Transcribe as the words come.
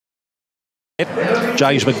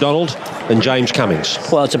James McDonald and James Cummings.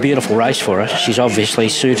 Well, it's a beautiful race for her. She's obviously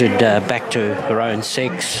suited back to her own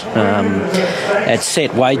sex. At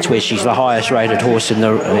set weights, where she's the highest rated horse in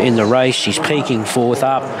the race, she's peaking fourth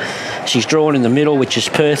up. She's drawn in the middle, which is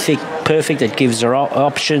perfect. It gives her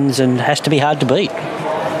options and has to be hard to beat.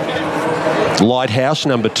 Lighthouse,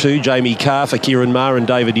 number 2, Jamie Carr for Kieran Maher and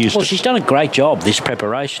David Eustace. Well, she's done a great job this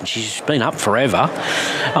preparation. She's been up forever.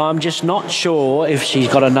 I'm just not sure if she's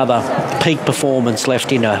got another peak performance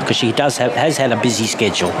left in her, because she has had a busy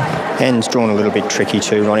schedule. And drawn a little bit tricky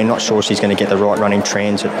too, Ronnie. Not sure she's going to get the right run in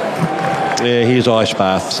transit. Yeah, here's Ice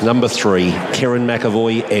Baths, number 3, Karen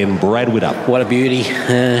McAvoy and Brad Widdup. What a beauty.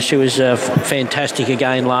 She was fantastic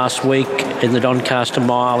again last week in the Doncaster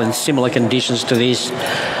Mile in similar conditions to this.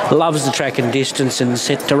 Loves the track and distance and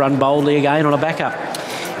set to run boldly again on a backup.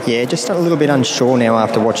 Yeah, just a little bit unsure now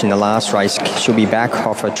after watching the last race. She'll be back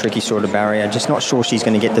off a tricky sort of barrier. Just not sure she's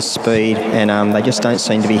going to get the speed, and they just don't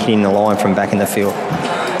seem to be hitting the line from back in the field.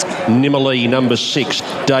 Nimmerley, number 6,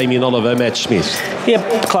 Damien Oliver, Matt Smith.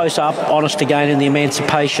 Yep, close up, honest again in the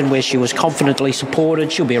Emancipation, where she was confidently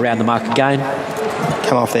supported. She'll be around the mark again.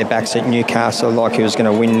 Come off their backs at Newcastle like he was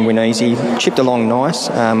going to win easy. Chipped along nice.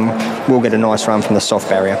 We'll get a nice run from the soft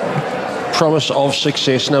barrier. Promise of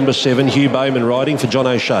Success, number 7, Hugh Bowman riding for John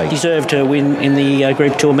O'Shea. Deserved her win in the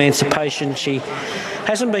Group 2 Emancipation. She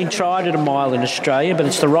hasn't been tried at a mile in Australia, but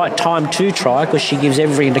it's the right time to try, because she gives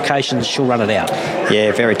every indication that she'll run it out.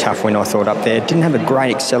 Yeah, very tough win, I thought, up there. Didn't have a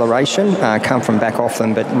great acceleration, come from back off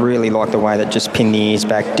them, but really liked the way that just pinned the ears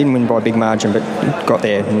back. Didn't win by a big margin, but got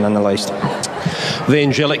there nonetheless. The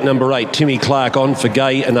Angelic, number 8, Timmy Clark on for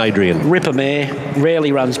Gay and Adrian. Ripper mare,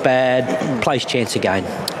 rarely runs bad, plays chance again.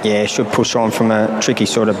 Yeah, should push on from a tricky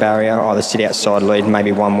sort of barrier, either sit outside lead,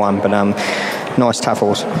 maybe 1-1, but nice tough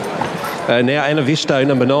horse. Now Anna Visto,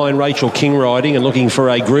 number 9, Rachel King riding and looking for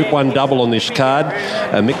a Group 1 double on this card.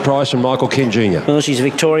 Mick Price and Michael Kent Jr. Well, she's a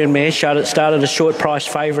Victorian mare. Started a short price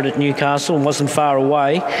favourite at Newcastle and wasn't far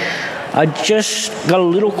away. I just got a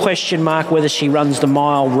little question mark whether she runs the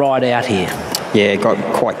mile right out here. Yeah, got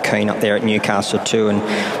quite keen up there at Newcastle too, and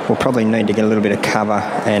we'll probably need to get a little bit of cover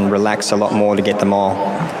and relax a lot more to get the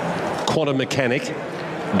mile. Quantum Mechanic,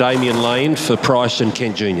 Damien Lane for Price and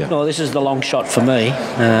Kent Jr. Well, this is the long shot for me.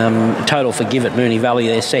 Total Forgive at Moonee Valley,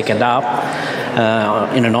 they're second up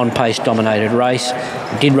in an on-pace dominated race.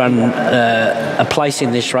 Did run a place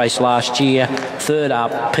in this race last year, third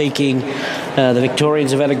up, peaking. The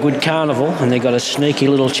Victorians have had a good carnival, and they've got a sneaky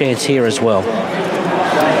little chance here as well.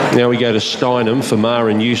 Now we go to Steinem for Maher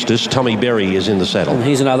and Eustace. Tommy Berry is in the saddle.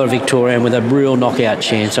 He's another Victorian with a real knockout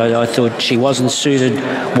chance. I thought she wasn't suited.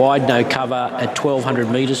 Wide, no cover at 1,200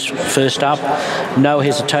 metres first up. No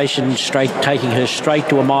hesitation, taking her straight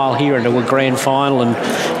to a mile here into a grand final,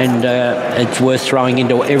 and it's worth throwing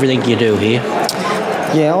into everything you do here.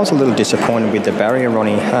 Yeah, I was a little disappointed with the barrier,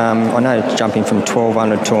 Ronnie. I know it's jumping from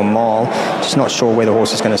 1,200 to a mile. Just not sure where the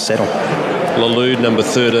horse is going to settle. Lalude, number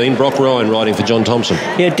 13, Brock Ryan riding for John Thompson.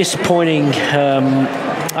 Yeah, disappointing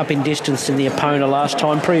up in distance in the opponent last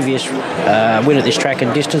time. Previous win at this track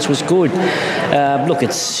and distance was good. Look,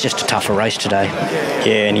 it's just a tougher race today.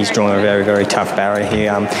 Yeah, and he's drawn a very, very tough barrier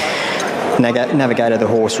here. Navigated the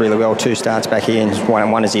horse really well. 2 starts back here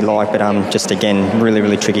and one as he liked, but just again, really,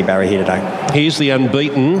 really tricky barrier here today. Here's the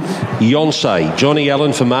unbeaten Yonsei, Johnny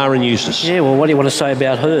Allen for Maher and Eustace. Yeah, well, what do you want to say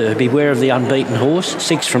about her? Beware of the unbeaten horse.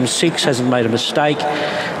 6 from 6, hasn't made a mistake.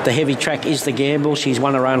 The heavy track is the gamble. She's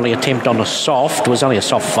won her only attempt on a soft. It was only a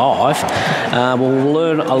soft 5. We'll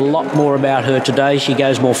learn a lot more about her today. She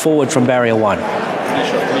goes more forward from barrier 1.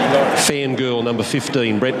 Fangirl, number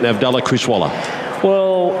 15, Brett Navdullah, Chris Waller.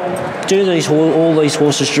 Well, do all these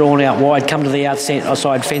horses drawn out wide come to the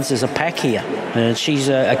outside fence as a pack here? And she's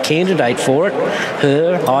a candidate for it.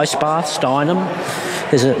 Her, Ice Bath, Steinem.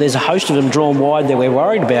 There's a host of them drawn wide that we're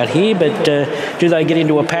worried about here, but do they get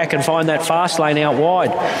into a pack and find that fast lane out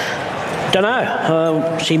wide? Don't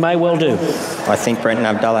know. She may well do. I think Brenton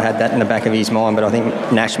Abdullah had that in the back of his mind, but I think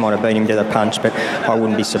Nash might have beat him to the punch, but I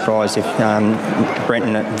wouldn't be surprised if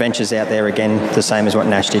Brenton ventures out there again, the same as what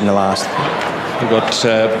Nash did in the last. We've got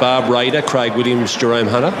Barb Raider, Craig Williams, Jerome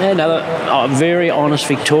Hunter. Another very honest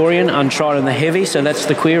Victorian, untried in the heavy, so that's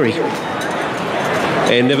the query.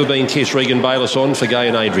 And never been Tess Regan Bayliss on for Gay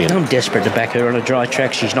and Adrian. I'm desperate to back her on a dry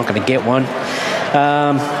track. She's not going to get one.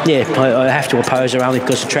 I have to oppose her only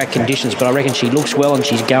because of track conditions, but I reckon she looks well and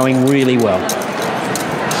she's going really well.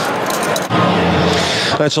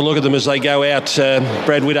 Let's a look at them as they go out.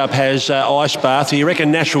 Brad Widdup has Ice Bath. Do you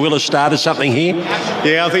reckon Nash will have started something here?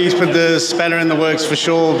 Yeah, I think he's put the spanner in the works for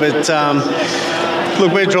sure, but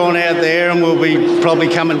Look, we're drawn out there and we'll be probably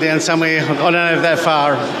coming down somewhere. I don't know if that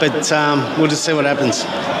far, but we'll just see what happens.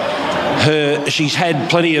 She's had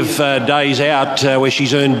plenty of days out where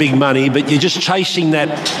she's earned big money, but you're just chasing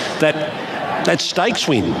that stakes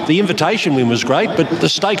win. The invitation win was great, but the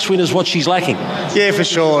stakes win is what she's lacking. Yeah, for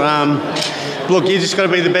sure. Look, you just got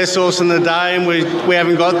to be the best horse in the day, and we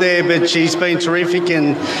haven't got there, but she's been terrific.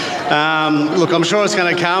 And look, I'm sure it's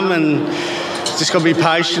going to come, and just got to be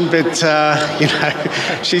patient. But you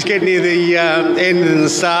know, she's getting near the end and the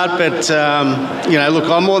start. But you know, look,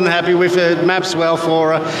 I'm more than happy with her. Maps well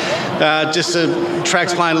for her. Just the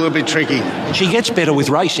track's playing a little bit tricky. She gets better with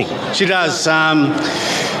racing. She does.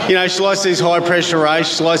 You know, she likes these high-pressure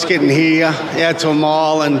races. She likes getting here, out to a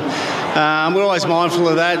mile, and we're always mindful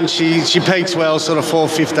of that. And she peaks well, sort of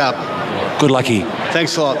 4th, 5th up. Good lucky.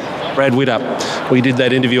 Thanks a lot. Brad Widdup. We did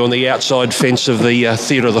that interview on the outside fence of the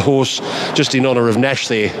Theatre of the Horse, just in honour of Nash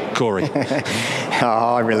there, Corey.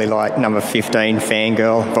 I really like number 15,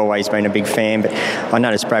 Fangirl. I've always been a big fan, but I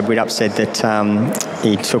noticed Brad Widdup said that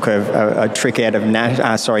he took a trick out of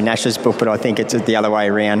Nash's book, but I think it's the other way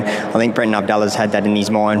around. I think Brenton Abdullah's had that in his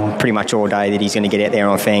mind pretty much all day, that he's going to get out there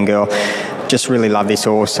on Fangirl. Just really love this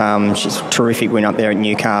horse. She's a terrific win up there at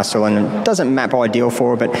Newcastle, and it doesn't map ideal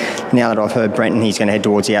for her, but now that I've heard Brenton, he's going to head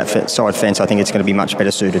towards the outside fence. I think it's going to be much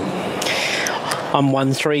better suited. I'm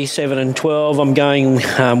 1, 3, 7 and 12. I'm going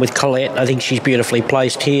with Colette. I think she's beautifully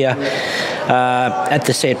placed here at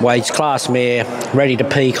the set weights. Class mare, ready to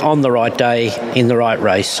peak on the right day in the right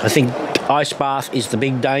race. I think Ice Bath is the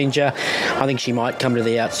big danger. I think she might come to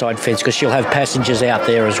the outside fence because she'll have passengers out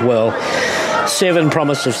there as well. 7,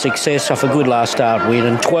 Promise of Success off a good last start win,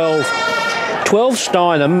 and 12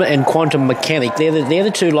 Steinem and Quantum Mechanic. They're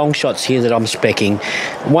the two long shots here that I'm specking.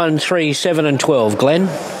 1, 3, 7 and 12. Glenn?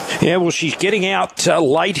 Yeah, well, she's getting out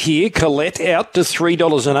late here. Colette out to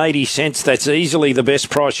 $3.80. That's easily the best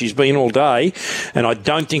price she's been all day, and I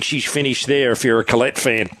don't think she's finished there if you're a Colette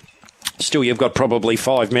fan. Still, you've got probably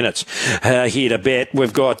 5 minutes here to bet.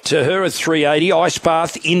 We've got her at $3.80. Ice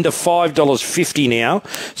Bath into $5.50 now.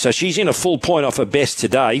 So she's in a full point off her best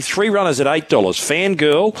today. 3 runners at $8.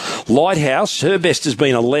 Fangirl, Lighthouse, her best has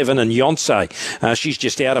been 11, and Yonsei. She's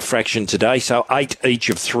just out a fraction today, so 8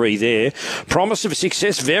 each of 3 there. Promise of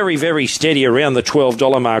Success, very, very steady around the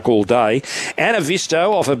 $12 mark all day. Anna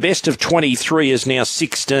Visto off a best of 23 is now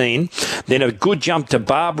 16. Then a good jump to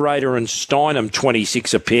Barb Raider and Steinem,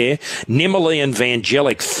 26 a pair. Nimmerly and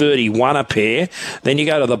Vangelic, 31 a pair. Then you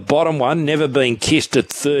go to the bottom one, Never Been Kissed at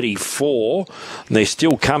 34. And they're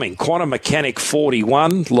still coming. Quantum Mechanic,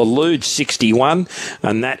 41. Lelude, 61.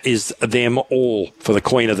 And that is them all for the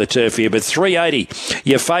Queen of the Turf here. But $3.80,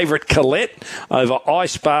 your favourite Colette over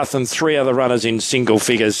Ice Bath and 3 other runners in single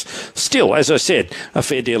figures. Still, as I said, a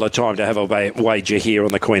fair deal of time to have a wager here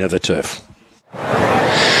on the Queen of the Turf.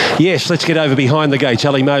 Yes, let's get over behind the gates.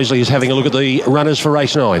 Ali Mosley is having a look at the runners for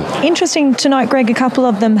race 9. Interesting to note, Greg, a couple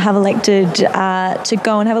of them have elected to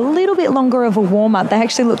go and have a little bit longer of a warm-up. They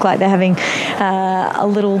actually look like they're having a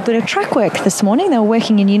little bit of track work this morning. They were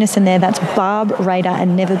working in unison there. That's Barb Raider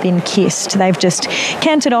and Never Been Kissed. They've just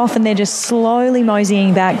cantered off and they're just slowly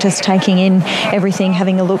moseying back, just taking in everything,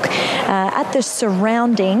 having a look at the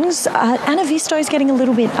surroundings. Anna Visto is getting a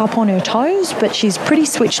little bit up on her toes, but she's pretty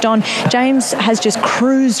switched on. James has just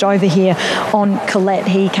cruised over here on Colette.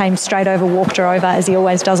 He came straight over, walked her over, as he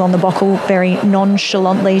always does on the bockle, very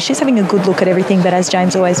nonchalantly. She's having a good look at everything, but as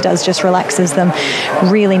James always does, just relaxes them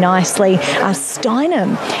really nicely.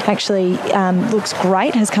 Steinem actually looks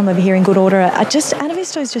great, has come over here in good order. Anna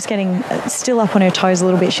Visto is just getting still up on her toes a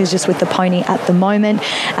little bit. She's just with the pony at the moment.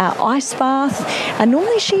 Ice Bath,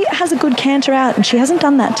 normally she has a good canter out, and she hasn't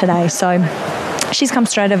done that today, so she's come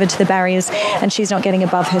straight over to the barriers and she's not getting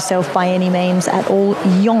above herself by any means at all.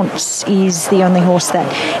 Yonce is the only horse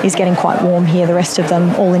that is getting quite warm here. The rest of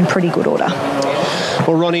them all in pretty good order.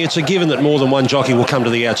 Well, Ronnie, it's a given that more than one jockey will come to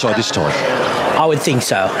the outside this time. I would think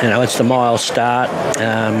so. You know, it's the mile start,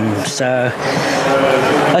 so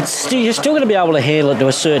you're still going to be able to handle it to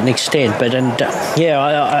a certain extent. But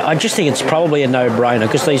I just think it's probably a no-brainer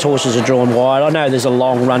because these horses are drawn wide. I know there's a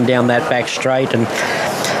long run down that back straight, and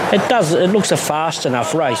it looks a fast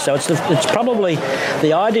enough race. So it's probably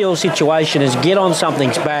the ideal situation is get on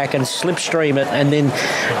something's back and slipstream it, and then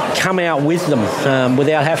come out with them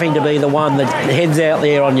without having to be the one that heads out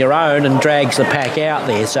there on your own and drags the pack out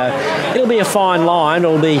there. So it'll be a fine line.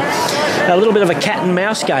 It'll be a little bit of a cat and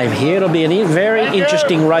mouse game here. It'll be a very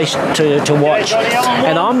interesting race to watch.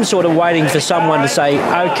 And I'm sort of waiting for someone to say,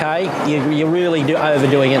 okay, you're really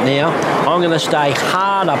overdoing it now. I'm going to stay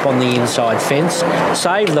hard up on the inside fence,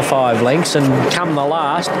 save the the 5 lengths and come the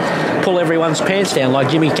last, pull everyone's pants down like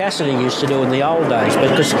Jimmy Cassidy used to do in the old days.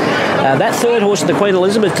 Because that third horse, the Queen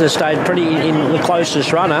Elizabeth, stayed pretty in the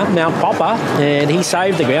closest runner, Mount Popper, and he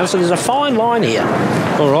saved the ground. So there's a fine line here.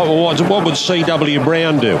 All right, well, what would C.W.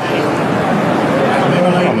 Brown do?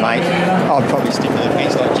 Oh, mate, I'd probably stick to the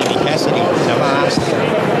fence like Jimmy Cassidy. So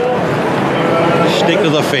Stick to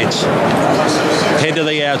the fence. Head to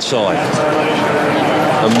the outside.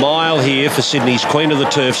 A mile here for Sydney's Queen of the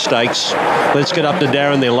Turf Stakes. Let's get up to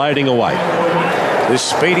Darren. They're loading away. This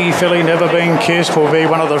speedy filly, Never Been Kissed, will be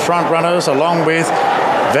one of the front runners along with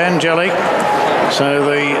Vangelic. So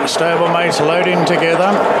the stablemates loading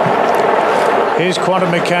together. Here's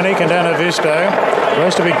Quantum Mechanic and Anna Visto.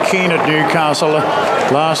 Supposed to be keen at Newcastle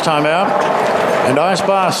last time out. And Ice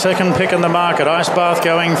Bath, second pick in the market. Ice Bath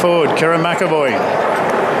going forward. Kira McAvoy.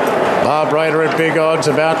 Barb Raider at big odds,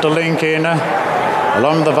 about to link in.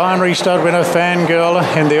 Along the Vinery stud winner, Fangirl,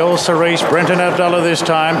 in the All Cerise. Brenton Abdullah this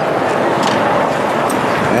time.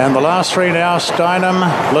 And the last 3 now, Steinem,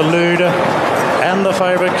 Lelude, and the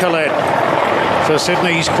favourite Colette for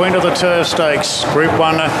Sydney's Queen of the Turf Stakes. Group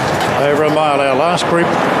 1 over a mile. Our last Group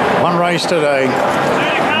 1 race today.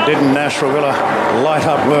 Didn't Nash Rawilla light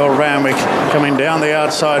up Will Randwick coming down the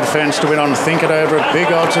outside fence to win on Think It Over at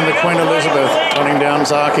big odds in the Queen Elizabeth, running down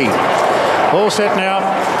Zaki. All set now.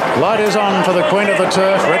 Light is on for the Queen of the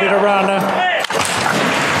Turf, ready to run.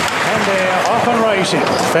 And they're off and racing.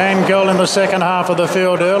 Fangirl in the second half of the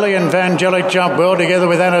field early, and Vangelic jumped well together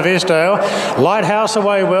with Anna Visto. Lighthouse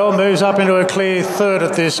away well, moves up into a clear third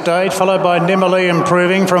at this stage, followed by Nimmerly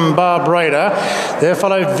improving from Barb Raider. They're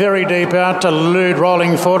followed very deep out to Lude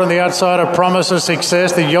rolling forward on the outside of Promise of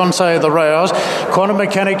Success, the Yonsei of the rails. Quantum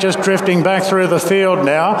Mechanic just drifting back through the field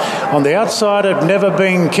now. On the outside of Never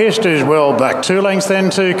Been Kissed is well back. 2 lengths then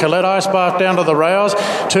to Colette Ice Bath down to the rails.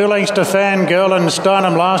 2 lengths to Fangirl, and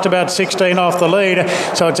Steinem last about 16 off the lead.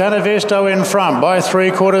 So it's Anna Visto in front by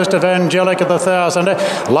 3/4 to Vangelic at the 1,000.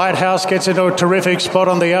 Lighthouse gets into a terrific spot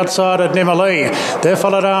on the outside of Nimmerly. They're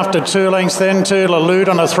followed after 2 lengths then to Lelude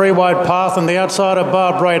on a 3-wide path on the outside of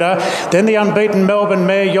Barb Raider. Then the unbeaten Melbourne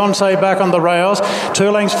mare Yonsei back on the rails.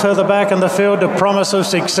 2 lengths further back in the field to Promise of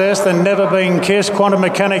Success. Then Never Been Kissed. Quantum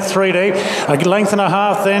Mechanic 3 deep. A length and a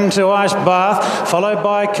half then to Ice Bath, followed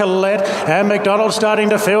by Colette. And McDonald starting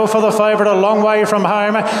to feel for the favourite a long way from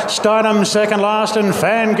home. Steinem second last, and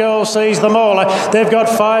Fangirl sees them all. They've got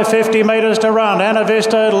 550 metres to run. Anna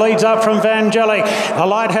Visto leads up from Vangelic. The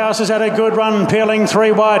Lighthouse has had a good run, peeling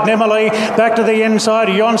 3 wide. Nimmerly back to the inside.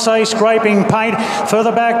 Yonsei scraping paint.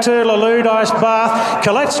 Further back to Lelude, Ice Bath.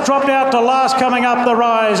 Colette's dropped out to last coming up the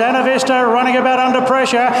rise. Anna Visto running about under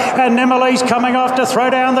pressure, and Nimmerly's coming off to throw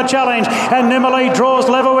down the challenge. And Nimmerly draws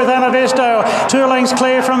level with Anna Visto. 2 lengths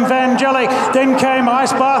clear from Vangelic. Then came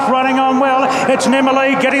Ice Bath running on well. It's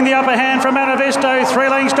Nimmerly getting the upper hand from Anna Visto. 3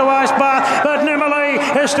 lengths to Ice Bath, but Nimmerly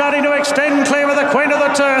is starting to extend clear with the Queen of the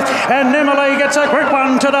Turf, and Nimmerly gets a Group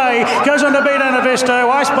 1 today. Goes on to beat Anna Visto.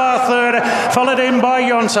 Ice Bath third, followed in by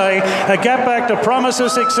Yonsei. A gap back to Promise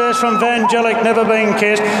of Success from Vangelic, Never Been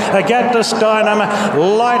Kissed. A gap to Steinem.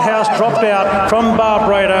 Lighthouse dropped out from Barb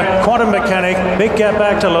Raider. Quantum Mechanic. Big gap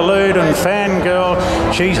back to Lelude and Fangirl.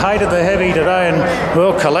 She's hated the heavy today, and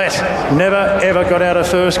well, Colette never ever got out of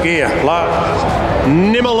first gear.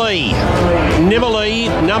 Nimmerly,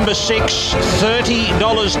 number 6,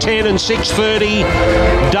 $30.10 and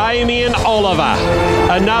 $6.30. Damien Oliver,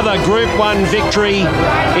 another Group 1 victory.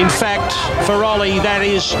 In fact, for Ollie, that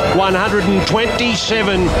is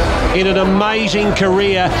 127 in an amazing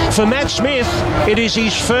career. For Matt Smith, it is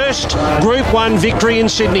his first Group 1 victory in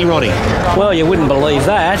Sydney, Ronnie. Well, you wouldn't believe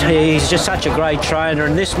that. He's just such a great trainer,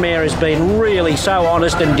 and this mare has been really so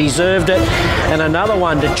honest and deserved it. And another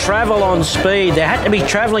one to travel on speed. They had to be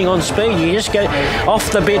travelling on speed. You just get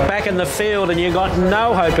off the bit back in the field, and you've got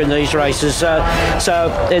no hope in these races.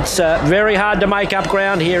 So it's very hard to make up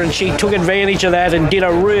ground here, and she took advantage of that and did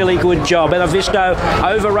a really good job. Anna Visto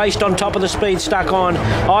over-raced on top of the speed, stuck on.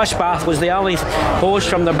 Ice Bath was the only horse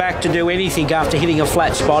from the back to do anything after hitting a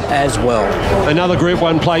flat spot as well. Another Group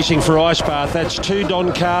 1 placing for Ice Bath. That's 2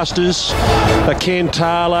 Doncasters, a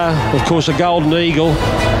Kantala, of course a Golden Eagle.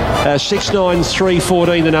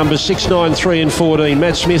 6-9-3-14 the numbers, 6-9-3 and 14.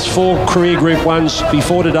 Matt Smith 4 career Group 1s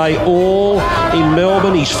before today, all in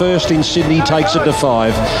Melbourne. He's first in Sydney, takes it to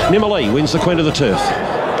 5. Nimmerly wins the Queen of the Turf.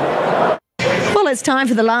 Well, it's time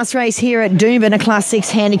for the last race here at Doomben, a Class 6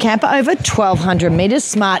 handicap over 1,200 metres.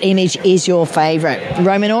 Smart Image is your favourite.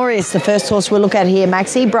 Roman Aureus, the first horse we'll look at here,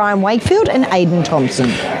 Maxie, Brian Wakefield and Aidan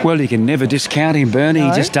Thompson. Well, you can never discount him, Bernie. No.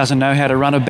 He just doesn't know how to run a